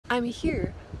I'm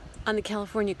here on the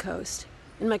California coast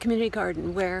in my community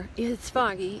garden where it's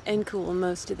foggy and cool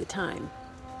most of the time.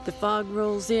 The fog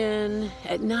rolls in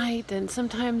at night and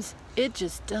sometimes it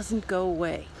just doesn't go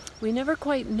away. We never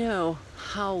quite know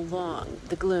how long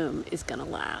the gloom is gonna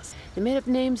last. They made up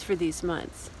names for these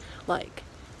months like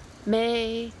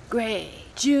May, gray,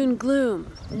 June,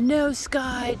 gloom, no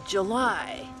sky,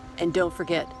 July, and don't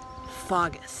forget,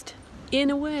 Fogust. In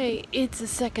a way, it's a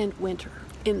second winter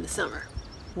in the summer.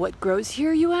 What grows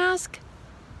here, you ask?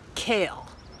 Kale.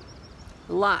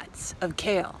 Lots of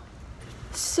kale.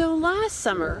 So last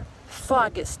summer,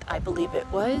 Fogust, I believe it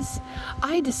was,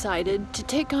 I decided to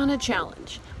take on a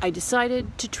challenge. I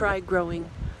decided to try growing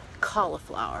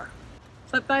cauliflower.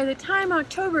 But by the time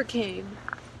October came,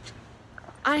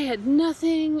 I had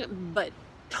nothing but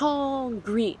tall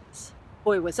greens.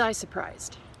 Boy, was I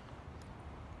surprised.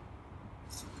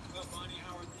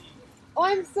 Oh,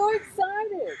 I'm so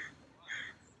excited.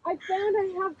 I found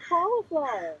I have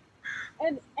cauliflower.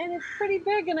 And it's pretty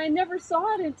big, and I never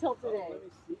saw it until today. Oh, let me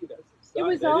see. That's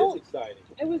exciting. Exciting.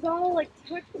 It was all like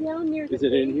tucked down near the Is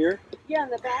it in here? Yeah,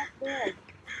 in the back there.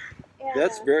 And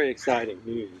that's very exciting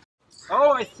news.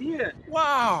 Oh, I see it.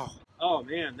 Wow. Oh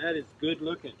man, that is good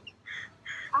looking.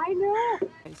 I know.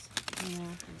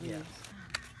 Yeah.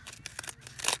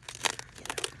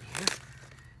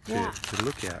 Yeah. To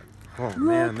look at. Oh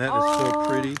man, that is so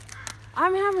pretty.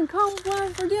 I'm having cauliflower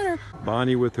for dinner.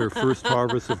 Bonnie with her first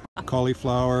harvest of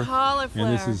cauliflower. Cauliflower.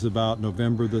 And this is about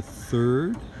November the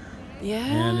 3rd. Yeah.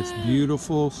 And it's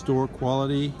beautiful, store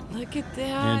quality. Look at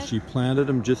that. And she planted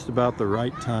them just about the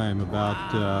right time,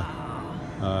 about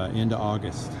into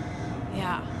August.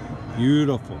 Yeah.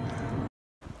 Beautiful.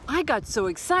 I got so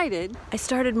excited, I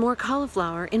started more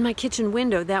cauliflower in my kitchen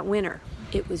window that winter.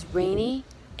 It was rainy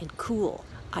and cool.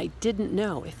 I didn't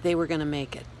know if they were gonna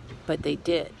make it, but they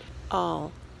did.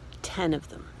 All 10 of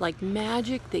them. Like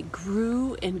magic, they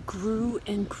grew and grew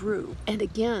and grew. And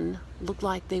again, looked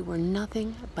like they were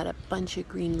nothing but a bunch of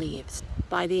green leaves.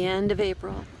 By the end of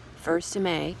April, 1st of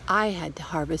May, I had to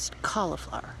harvest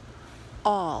cauliflower.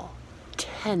 All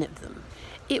 10 of them.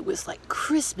 It was like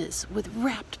Christmas with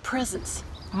wrapped presents.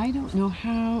 I don't know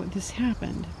how this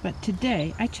happened, but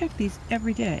today, I check these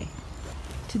every day.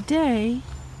 Today,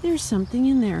 there's something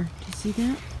in there. Do you see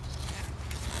that?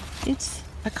 It's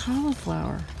a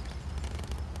cauliflower.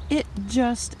 It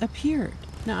just appeared.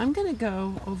 Now I'm gonna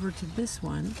go over to this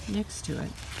one next to it,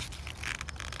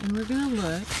 and we're gonna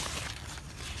look.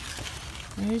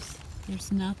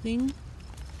 There's nothing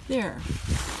there,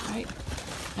 right?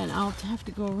 And I'll have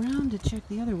to go around to check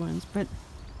the other ones, but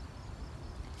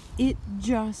it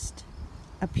just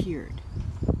appeared.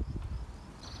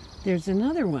 There's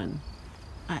another one.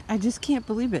 I just can't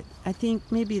believe it. I think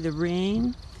maybe the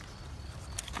rain,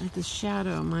 like the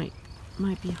shadow might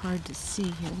be hard to see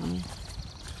here. Let me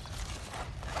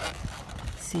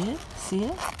see it. See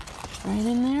it? Right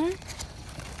in there.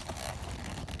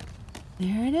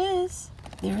 There it is.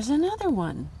 There's another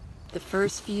one. The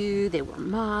first few, they were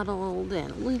mottled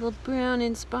and a little brown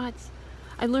in spots.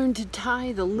 I learned to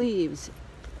tie the leaves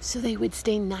so they would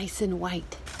stay nice and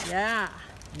white. Yeah.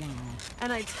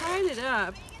 And I tied it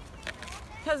up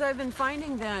because I've been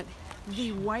finding that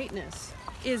the whiteness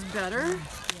is better.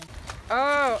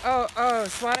 Oh,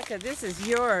 Swatika, this is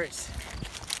yours.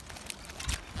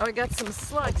 Oh, I got some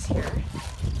slugs here.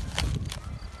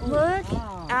 Look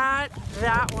at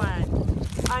that one.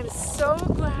 I'm so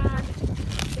glad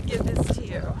to give this to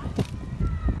you.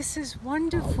 This is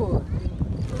wonderful.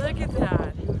 Look at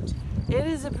that. It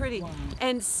is a pretty.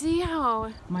 And see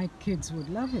how my kids would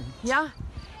love it. Yeah,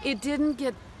 it didn't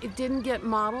get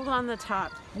mottled on the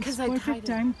top because I tied it. Perfect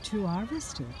time to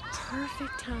harvest it.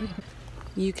 Perfect time.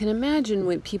 You can imagine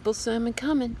when people saw me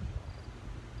coming,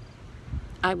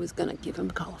 I was gonna give them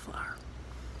cauliflower.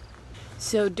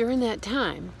 So during that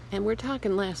time, and we're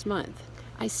talking last month,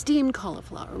 I steamed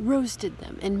cauliflower, roasted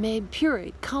them, and made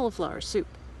pureed cauliflower soup.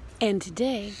 And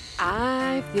today,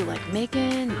 I feel like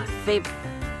making my favorite.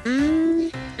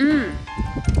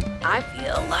 I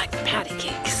feel like patty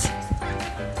cakes.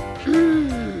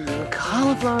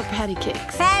 Cauliflower patty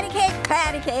cakes. Patty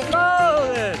cake.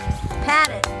 Roll it. Pat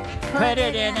it. Put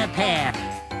it in a pan.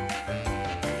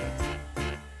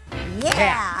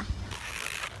 Yeah.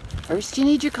 First, you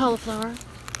need your cauliflower.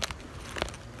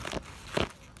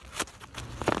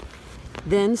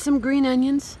 Then some green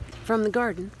onions from the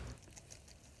garden.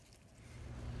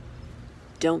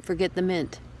 Don't forget the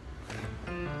mint.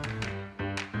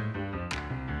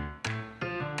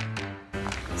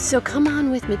 So come on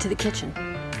with me to the kitchen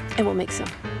and we'll make some.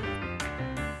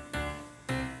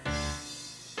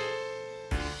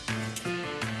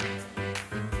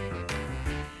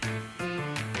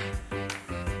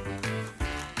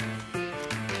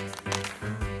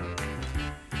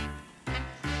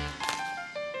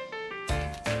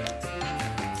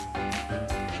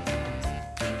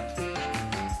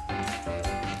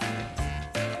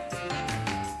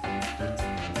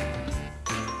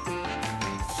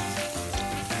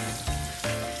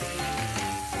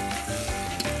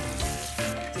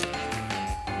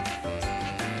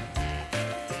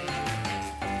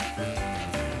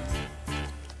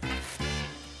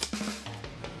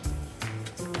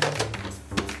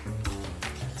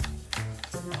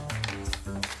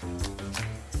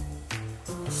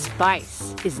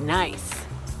 spice is nice.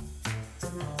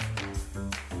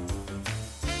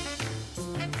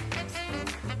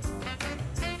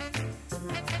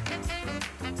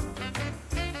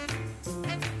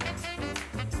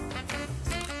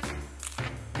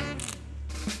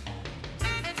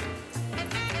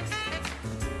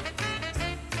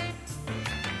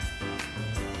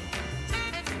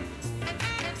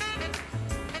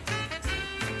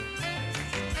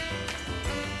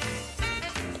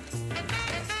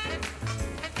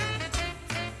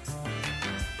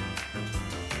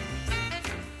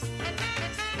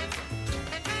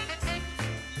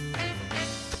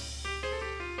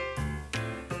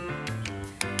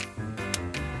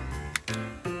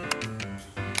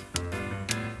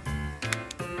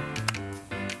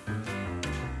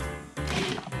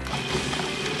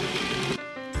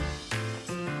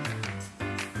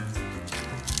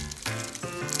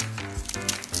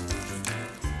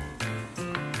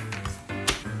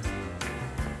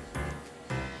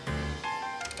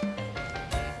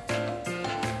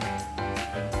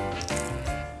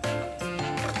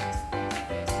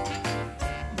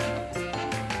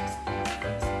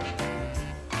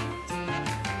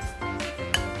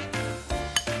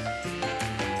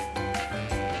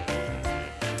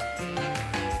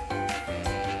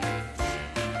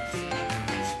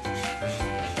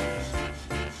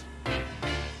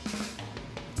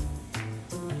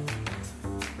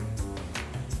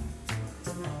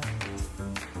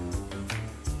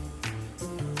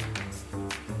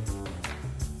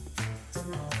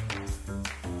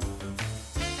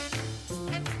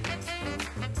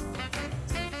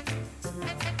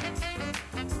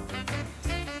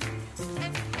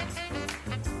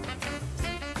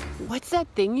 What's that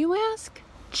thing, you ask?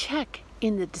 Check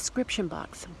in the description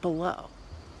box below.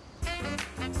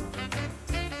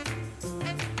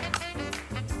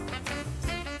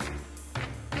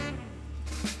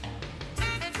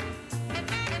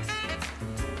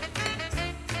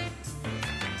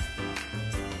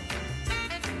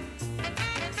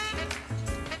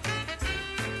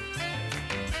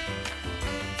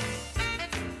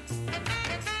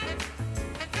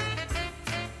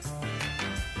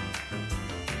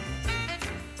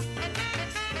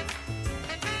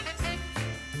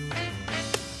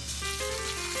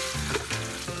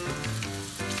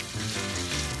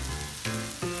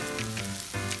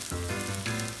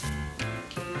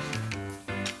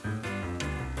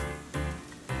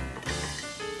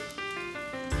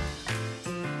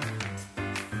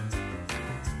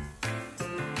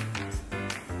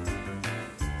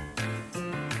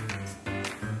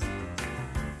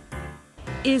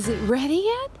 Is it ready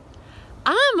yet?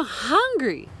 I'm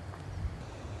hungry.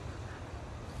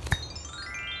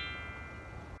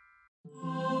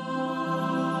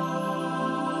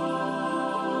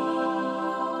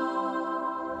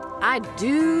 I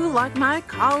do like my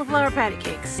cauliflower patty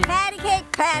cakes. Patty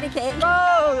cake, patty cake.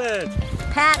 Load it!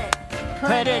 Pat it.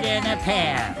 Put it in a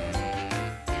pan.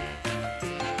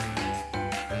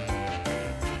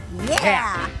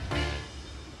 Yeah.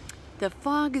 The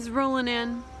fog is rolling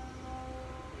in.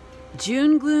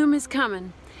 June gloom is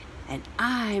coming, and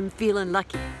I'm feeling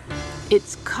lucky.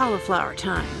 It's cauliflower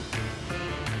time.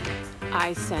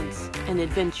 I sense an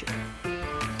adventure.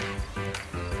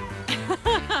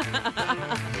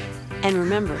 And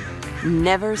remember,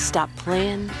 never stop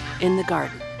playing in the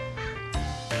garden.